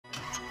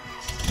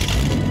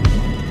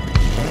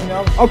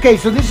Young. Okay,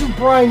 so this is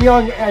Brian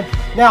Young, and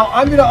now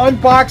I'm going to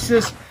unbox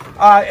this,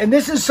 and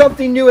this is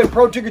something new at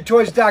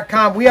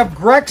ProTinkerToys.com. We have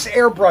Grex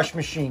airbrush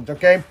machines,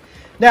 okay?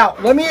 Now,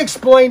 let me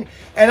explain,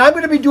 and I'm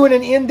going to be doing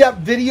an in-depth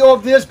video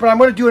of this, but I'm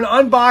going to do an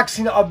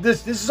unboxing of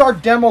this. This is our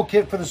demo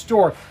kit for the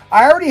store.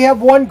 I already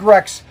have one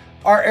Grex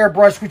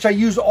airbrush, which I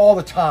use all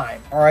the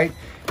time, all right?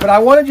 But I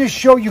want to just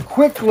show you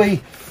quickly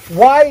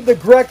why the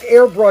Grex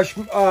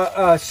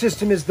airbrush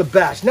system is the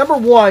best. Number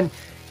one,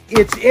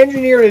 it's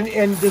engineered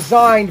and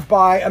designed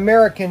by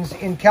Americans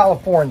in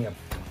California,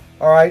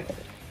 all right?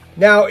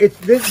 Now, it's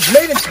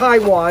made in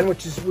Taiwan,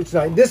 which is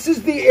nice. This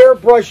is the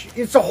airbrush.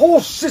 It's a whole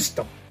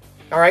system,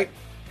 all right?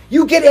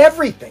 You get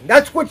everything.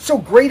 That's what's so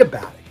great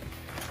about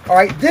it. All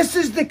right, this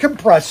is the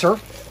compressor,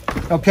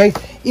 okay?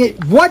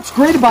 What's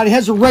great about it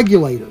has a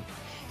regulator.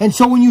 And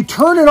so when you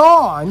turn it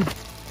on,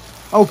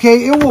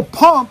 okay, it will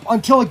pump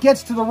until it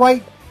gets to the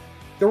right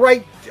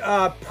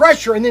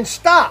pressure and then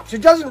stops.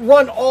 It doesn't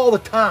run all the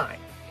time.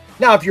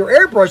 Now, if you're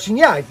airbrushing,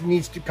 yeah, it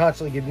needs to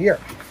constantly give you air.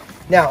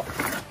 Now,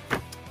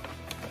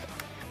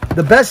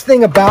 the best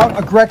thing about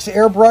a Grex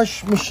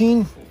airbrush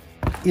machine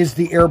is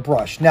the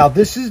airbrush. Now,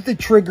 this is the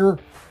trigger.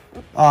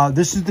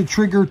 This is the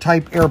trigger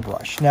type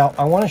airbrush. Now,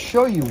 I want to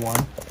show you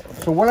one.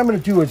 So what I'm going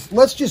to do is,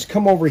 let's just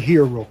come over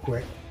here real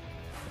quick.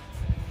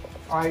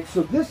 All right,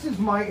 so this is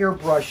my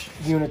airbrush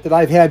unit that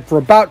I've had for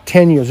about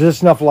 10 years. Is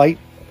this enough light?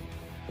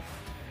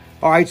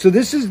 All right, so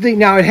this is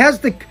now it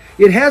has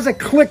a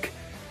click.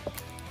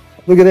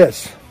 Look at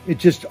this. It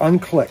just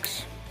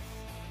unclicks.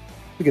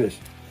 Look at this.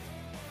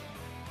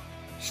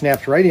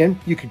 Snaps right in.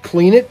 You can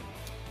clean it.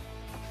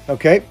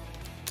 Okay.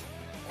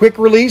 Quick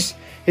release.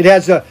 It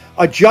has a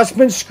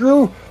adjustment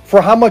screw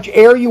for how much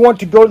air you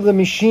want to go to the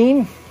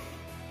machine.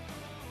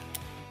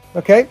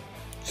 Okay.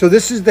 So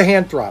this is the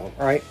hand throttle.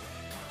 All right.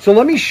 So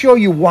let me show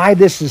you why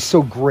this is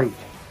so great.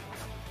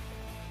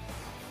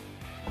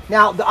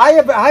 Now,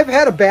 I've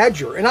had a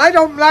Badger, and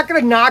I'm not going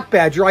to knock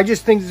Badger. I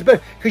just think it's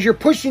better because you're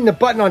pushing the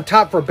button on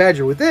top for a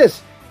Badger. With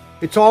this,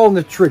 it's all in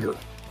the trigger,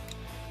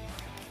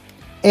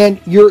 and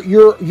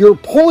you're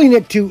pulling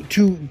it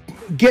to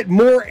get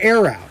more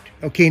air out.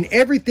 Okay, and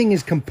everything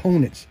is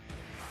components.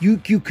 You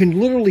can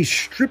literally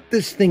strip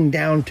this thing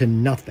down to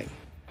nothing.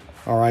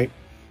 All right.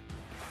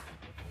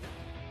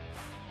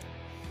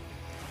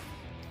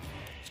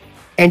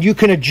 And you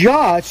can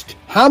adjust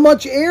how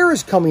much air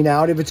is coming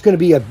out, if it's going to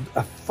be a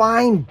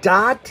fine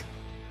dot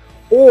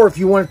or if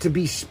you want it to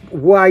be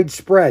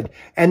widespread.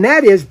 And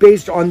that is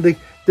based on the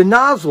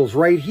nozzles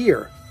right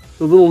here,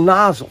 the little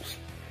nozzles.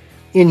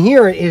 In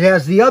here, it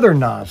has the other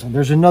nozzle.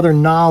 There's another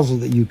nozzle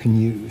that you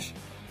can use.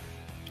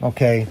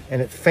 Okay,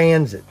 and it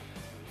fans it.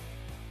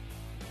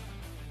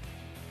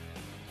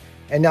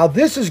 And now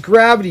this is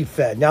gravity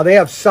fed. Now they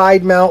have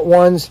side mount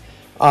ones.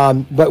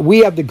 But we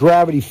have the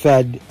gravity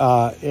fed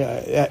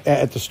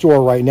at the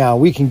store right now.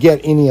 We can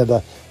get any of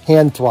the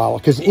hand throttle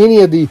because any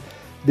of the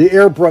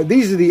airbrush,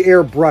 these are the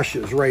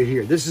airbrushes right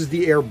here. This is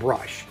the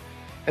airbrush.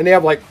 And they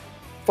have like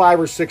 5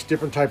 or 6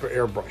 different type of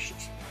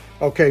airbrushes.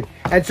 Okay.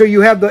 And so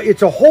you have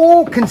it's a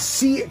whole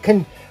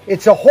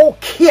it's a whole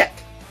kit.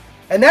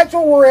 And that's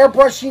what we're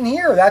airbrushing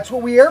here. That's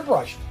what we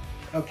airbrushed.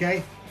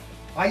 Okay.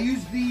 I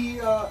use the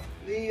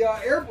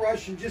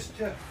airbrush and just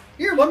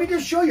here, let me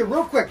just show you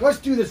real quick. Let's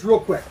do this real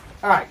quick.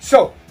 All right,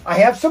 so I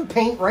have some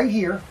paint right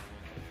here.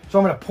 So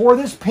I'm going to pour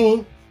this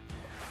paint.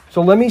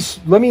 So let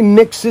me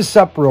mix this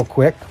up real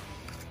quick.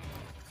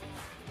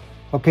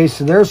 Okay,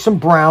 so there's some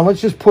brown. Let's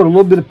just put a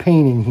little bit of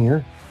paint in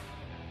here.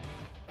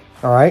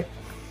 All right.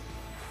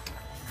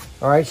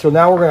 All right, so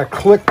now we're going to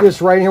click this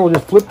right here. We'll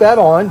just flip that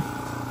on.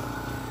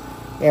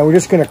 And we're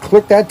just going to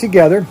click that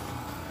together.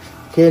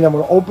 Okay, and I'm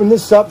going to open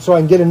this up so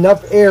I can get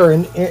enough air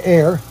in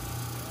air.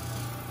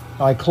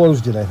 I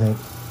closed it, I think.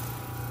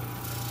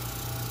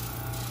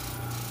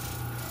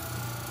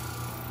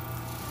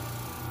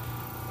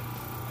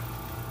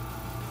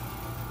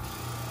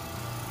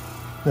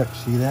 Look,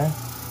 see that?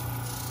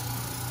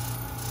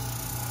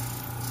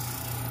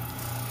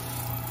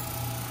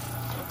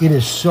 It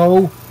is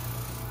so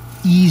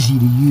easy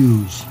to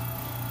use.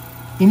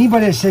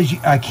 Anybody that says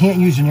I can't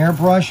use an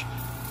airbrush,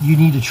 you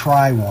need to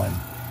try one.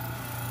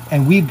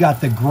 And we've got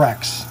the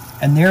Grex,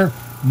 and they're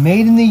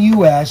made in the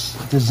U.S.,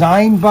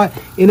 designed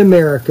in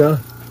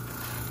America.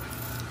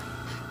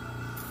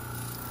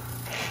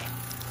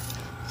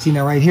 See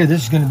now right here,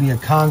 this is going to be a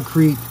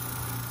concrete.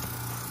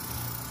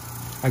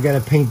 I got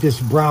to paint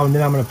this brown,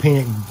 then I'm going to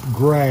paint it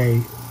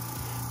gray,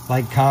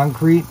 like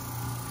concrete.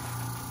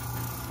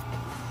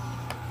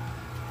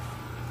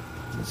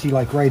 See,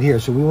 like right here.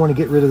 So we want to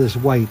get rid of this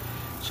white.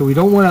 So we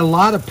don't want a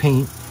lot of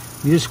paint.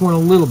 We just want a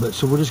little bit.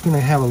 So we're just going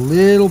to have a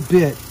little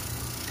bit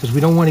because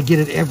we don't want to get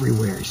it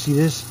everywhere. See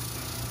this?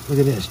 Look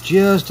at this.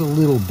 Just a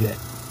little bit.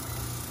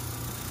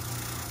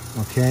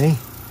 Okay.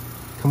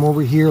 Come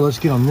over here. Let's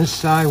get on this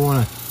side. I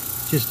want to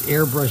just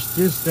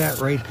airbrush that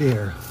right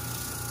there.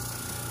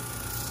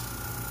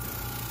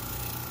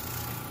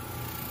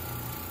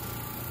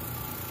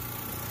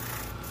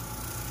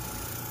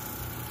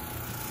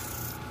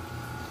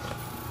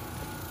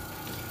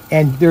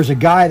 And there's a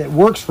guy that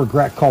works for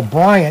Grex called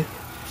Bryant,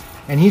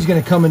 and he's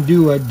going to come and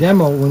do a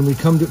demo when we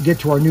get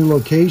to our new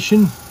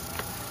location.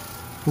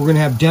 We're going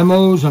to have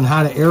demos on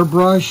how to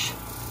airbrush.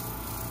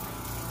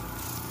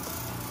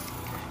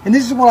 And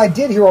this is what I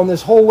did here on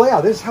this whole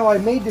layout. This is how I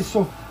made this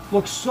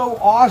look so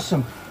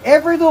awesome.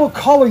 Every little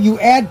color you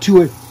add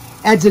to it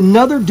adds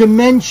another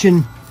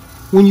dimension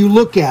when you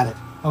look at it,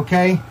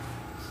 okay?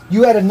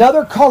 You add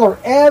another color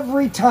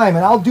every time,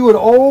 and I'll do it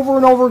over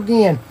and over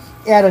again.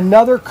 Add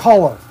another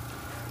color.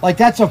 Like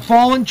that's a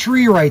fallen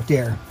tree right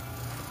there.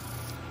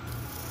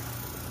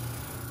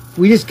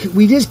 We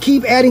just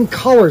keep adding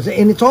colors,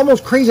 and it's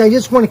almost crazy. I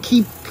just want to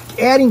keep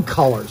adding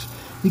colors,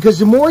 because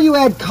the more you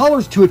add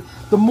colors to it,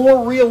 the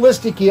more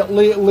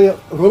realistically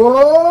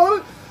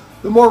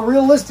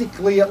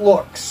it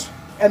looks.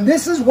 And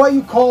this is what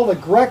you call the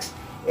Grex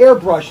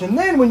airbrush. And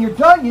then when you're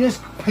done, you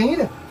just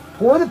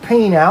pour the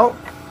paint out.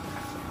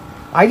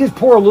 I just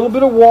pour a little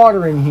bit of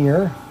water in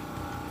here,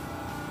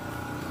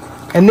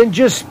 and then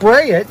just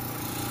spray it.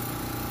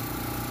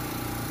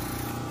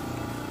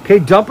 Okay,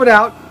 dump it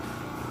out.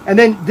 And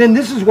then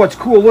this is what's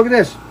cool. Look at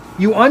this.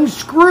 You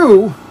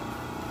unscrew.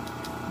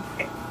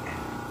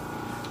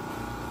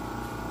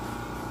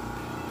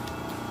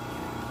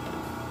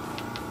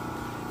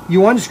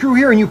 You unscrew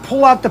here and you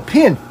pull out the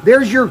pin.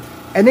 There's your,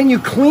 and then you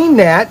clean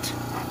that.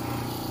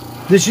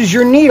 This is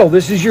your needle.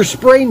 This is your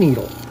spray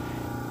needle.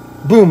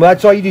 Boom,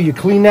 that's all you do. You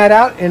clean that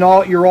out and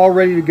you're all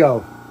ready to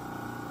go.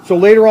 So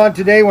later on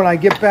today when I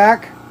get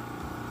back,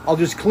 I'll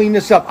just clean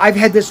this up. I've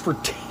had this for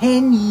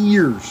 10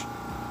 years.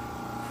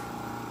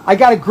 I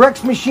got a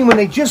Grex machine when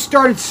they just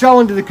started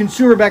selling to the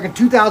consumer back in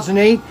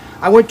 2008.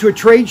 I went to a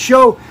trade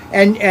show,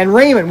 and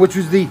Raymond, which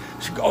was the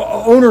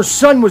owner's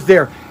son, was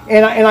there.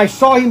 And I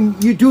saw him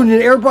doing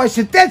an airbrush. I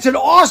said, that's an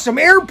awesome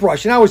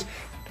airbrush. And I was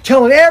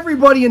telling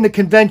everybody in the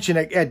convention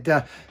at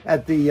the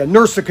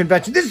NERSA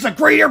convention, this is a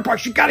great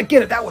airbrush. You got to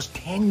get it. That was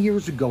 10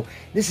 years ago.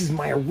 This is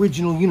my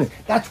original unit.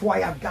 That's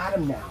why I've got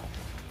them now.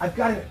 I've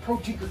got it at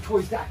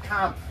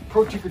ProTinkerToys.com,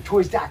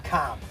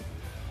 ProTinkerToys.com.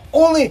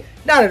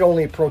 Not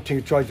only at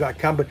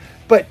ProTinkerToys.com,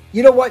 but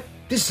you know what?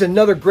 This is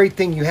another great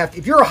thing you have to,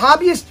 if you're a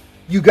hobbyist,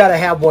 you got to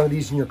have one of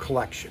these in your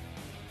collection.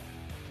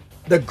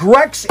 The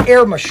Grex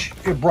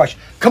airbrush,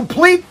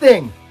 complete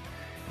thing.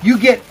 You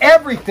get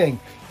everything.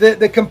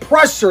 The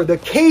compressor, the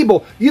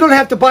cable. You don't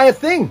have to buy a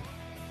thing.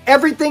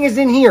 Everything is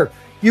in here.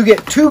 You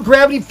get 2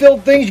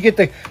 gravity-filled things. You get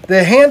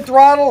the hand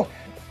throttle.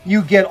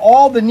 You get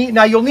all the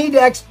now you'll need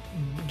to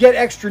get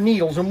extra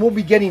needles, and we'll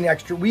be getting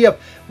extra.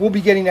 We'll be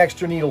getting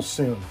extra needles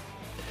soon.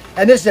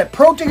 And this is at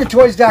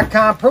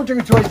ProTinkerToys.com,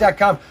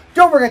 ProTinkerToys.com.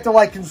 Don't forget to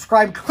like and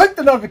subscribe. Click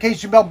the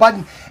notification bell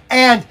button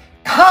and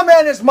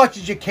comment as much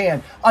as you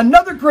can.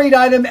 Another great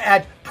item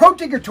at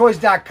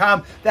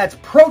ProTinkerToys.com. That's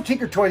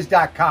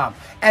ProTinkerToys.com.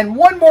 And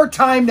one more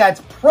time,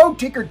 that's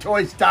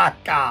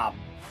ProTinkerToys.com.